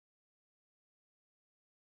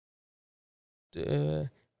the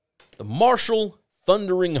Marshall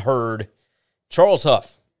Thundering Herd. Charles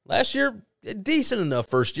Huff. Last year, a decent enough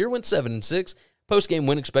first year, went 7-6. Post-game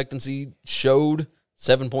win expectancy showed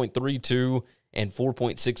 7.32 and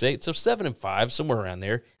 4.68, so 7-5, somewhere around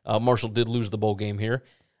there. Marshall did lose the bowl game here.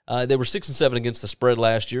 They were 6-7 against the spread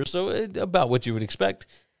last year, so about what you would expect.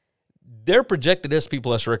 Their projected SP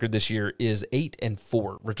Plus record this year is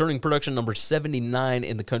 8-4. Returning production number 79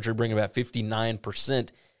 in the country, bringing about 59%.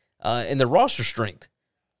 And their roster strength,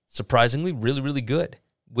 surprisingly, really, really good,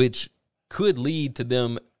 which could lead to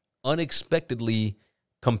them unexpectedly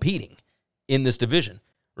competing in this division.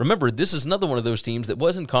 Remember, this is another one of those teams that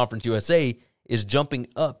was in Conference USA, is jumping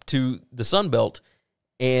up to the Sun Belt,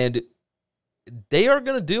 and they are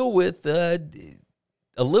going to deal with a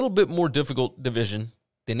little bit more difficult division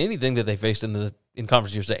than anything that they faced in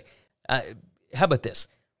Conference USA. How about this?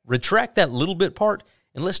 Retract that little bit part,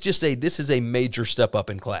 and let's just say this is a major step up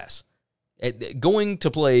in class. Going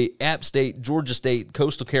to play App State, Georgia State,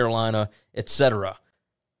 Coastal Carolina, etc.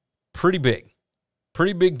 Pretty big.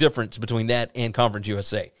 Pretty big difference between that and Conference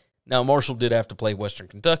USA. Now, Marshall did have to play Western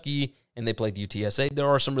Kentucky, and they played UTSA. There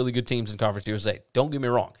are some really good teams in Conference USA. Don't get me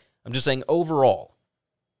wrong. I'm just saying overall,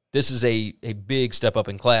 this is a big step up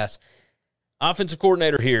in class. Offensive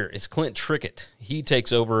coordinator here is Clint Trickett. He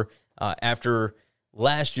takes over after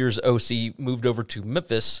last year's OC moved over to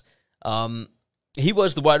Memphis. He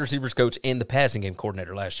was the wide receivers coach and the passing game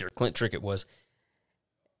coordinator last year. Clint Trickett was.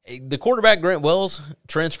 The quarterback, Grant Wells,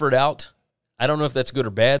 transferred out. I don't know if that's good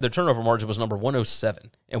or bad. Their turnover margin was number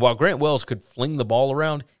 107. And while Grant Wells could fling the ball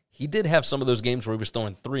around, he did have some of those games where he was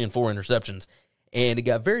throwing 3 and 4 interceptions. And it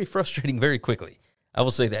got very frustrating very quickly. I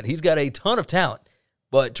will say that. He's got a ton of talent,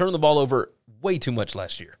 but turned the ball over way too much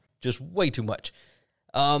last year. Just way too much.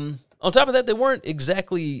 On top of that, they weren't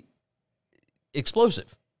exactly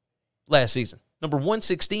explosive last season. Number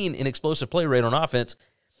 116 in explosive play rate on offense.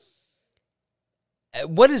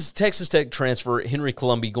 What is Texas Tech transfer Henry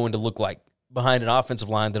Colombi going to look like behind an offensive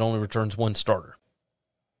line that only returns one starter?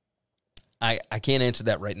 I can't answer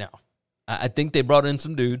that right now. I think they brought in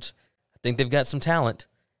some dudes. I think they've got some talent.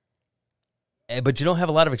 But you don't have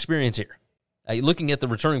a lot of experience here. Looking at the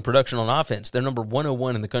returning production on offense, they're number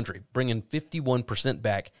 101 in the country, bringing 51%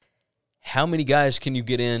 back. How many guys can you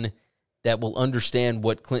get in that will understand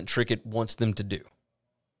what Clint Trickett wants them to do?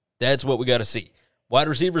 That's what we got to see. Wide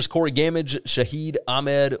receivers, Corey Gamage, Shaheed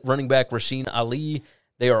Ahmed, running back Rasheen Ali.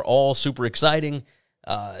 They are all super exciting.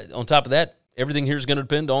 On top of that, everything here is going to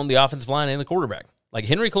depend on the offensive line and the quarterback. Like,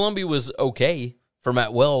 Henry Colombi was okay for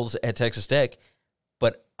Matt Wells at Texas Tech,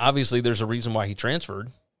 but obviously there's a reason why he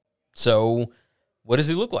transferred. So what does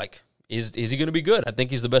he look like? Is he going to be good? I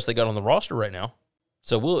think he's the best they got on the roster right now.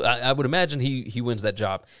 So I would imagine he wins that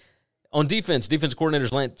job. On defense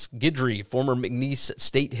coordinators Lance Guidry, former McNeese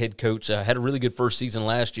State head coach, had a really good first season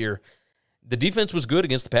last year. The defense was good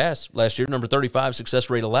against the pass last year, number 35 success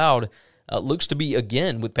rate allowed. Looks to be,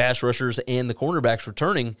 again, with pass rushers and the cornerbacks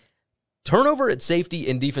returning. Turnover at safety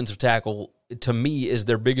and defensive tackle, to me, is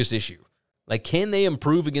their biggest issue. Like, can they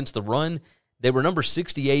improve against the run? They were number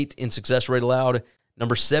 68 in success rate allowed,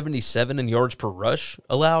 number 77 in yards per rush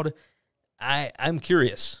allowed. I'm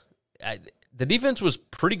curious. The defense was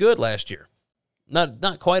pretty good last year.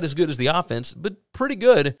 Not quite as good as the offense, but pretty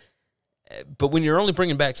good. But when you're only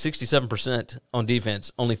bringing back 67% on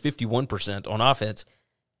defense, only 51% on offense,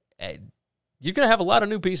 you're going to have a lot of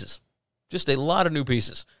new pieces. Just a lot of new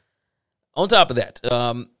pieces. On top of that,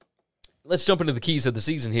 let's jump into the keys of the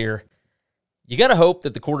season here. You got to hope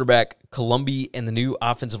that the quarterback, Colombi, and the new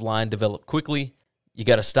offensive line develop quickly. You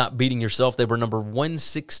got to stop beating yourself. They were number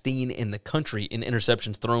 116 in the country in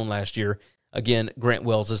interceptions thrown last year. Again, Grant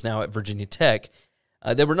Wells is now at Virginia Tech.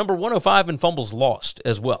 They were number 105 in fumbles lost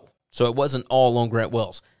as well. So it wasn't all on Grant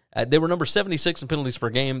Wells. They were number 76 in penalties per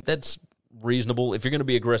game. That's reasonable. If you're going to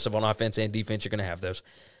be aggressive on offense and defense, you're going to have those.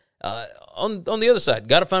 On the other side,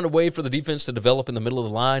 got to find a way for the defense to develop in the middle of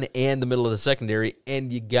the line and the middle of the secondary,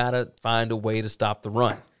 and you got to find a way to stop the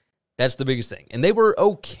run. That's the biggest thing. And they were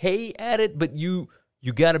okay at it, but you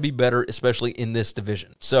got to be better, especially in this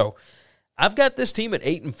division. So I've got this team at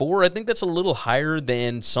 8-4. I think that's a little higher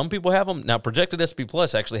than some people have them. Now, projected SP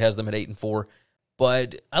Plus actually has them at 8-4.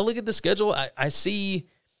 But I look at the schedule, I see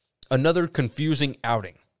another confusing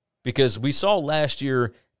outing. Because we saw last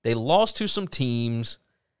year they lost to some teams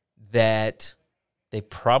that they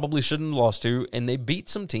probably shouldn't have lost to, and they beat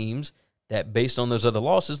some teams that, based on those other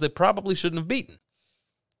losses, they probably shouldn't have beaten.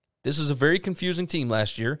 This is a very confusing team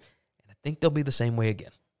last year, and I think they'll be the same way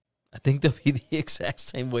again. I think they'll be the exact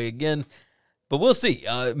same way again, but we'll see.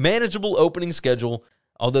 Manageable opening schedule.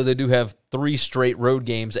 although they do have 3 straight road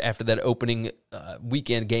games after that opening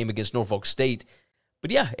weekend game against Norfolk State.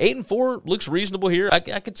 But yeah, 8-4 looks reasonable here. I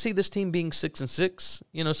could see this team being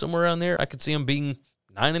 6-6, somewhere around there. I could see them being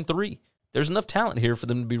 9-3. There's enough talent here for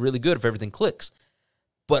them to be really good if everything clicks.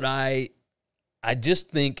 But I just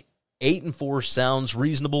think 8-4 sounds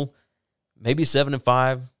reasonable. Maybe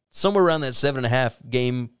 7-5, somewhere around that 7.5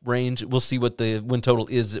 game range. We'll see what the win total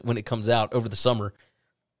is when it comes out over the summer.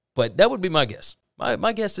 But that would be my guess.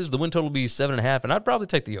 My guess is the win total will be 7.5, and I'd probably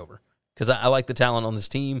take the over because I like the talent on this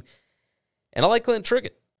team, and I like Clint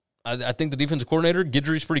Trickett. I think the defensive coordinator,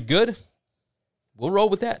 Guidry's pretty good. We'll roll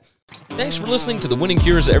with that. Thanks for listening to the Winning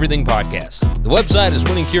Cures Everything podcast. The website is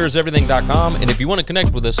winningcureseverything.com, and if you want to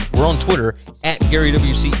connect with us, we're on Twitter at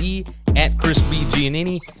GaryWCE, at Chris B.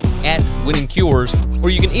 Giannini, at Winning Cures,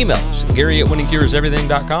 or you can email us, Gary at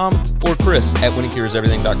winningcureseverything.com or Chris at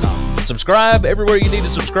winningcureseverything.com. Subscribe everywhere you need to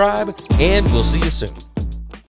subscribe, and we'll see you soon.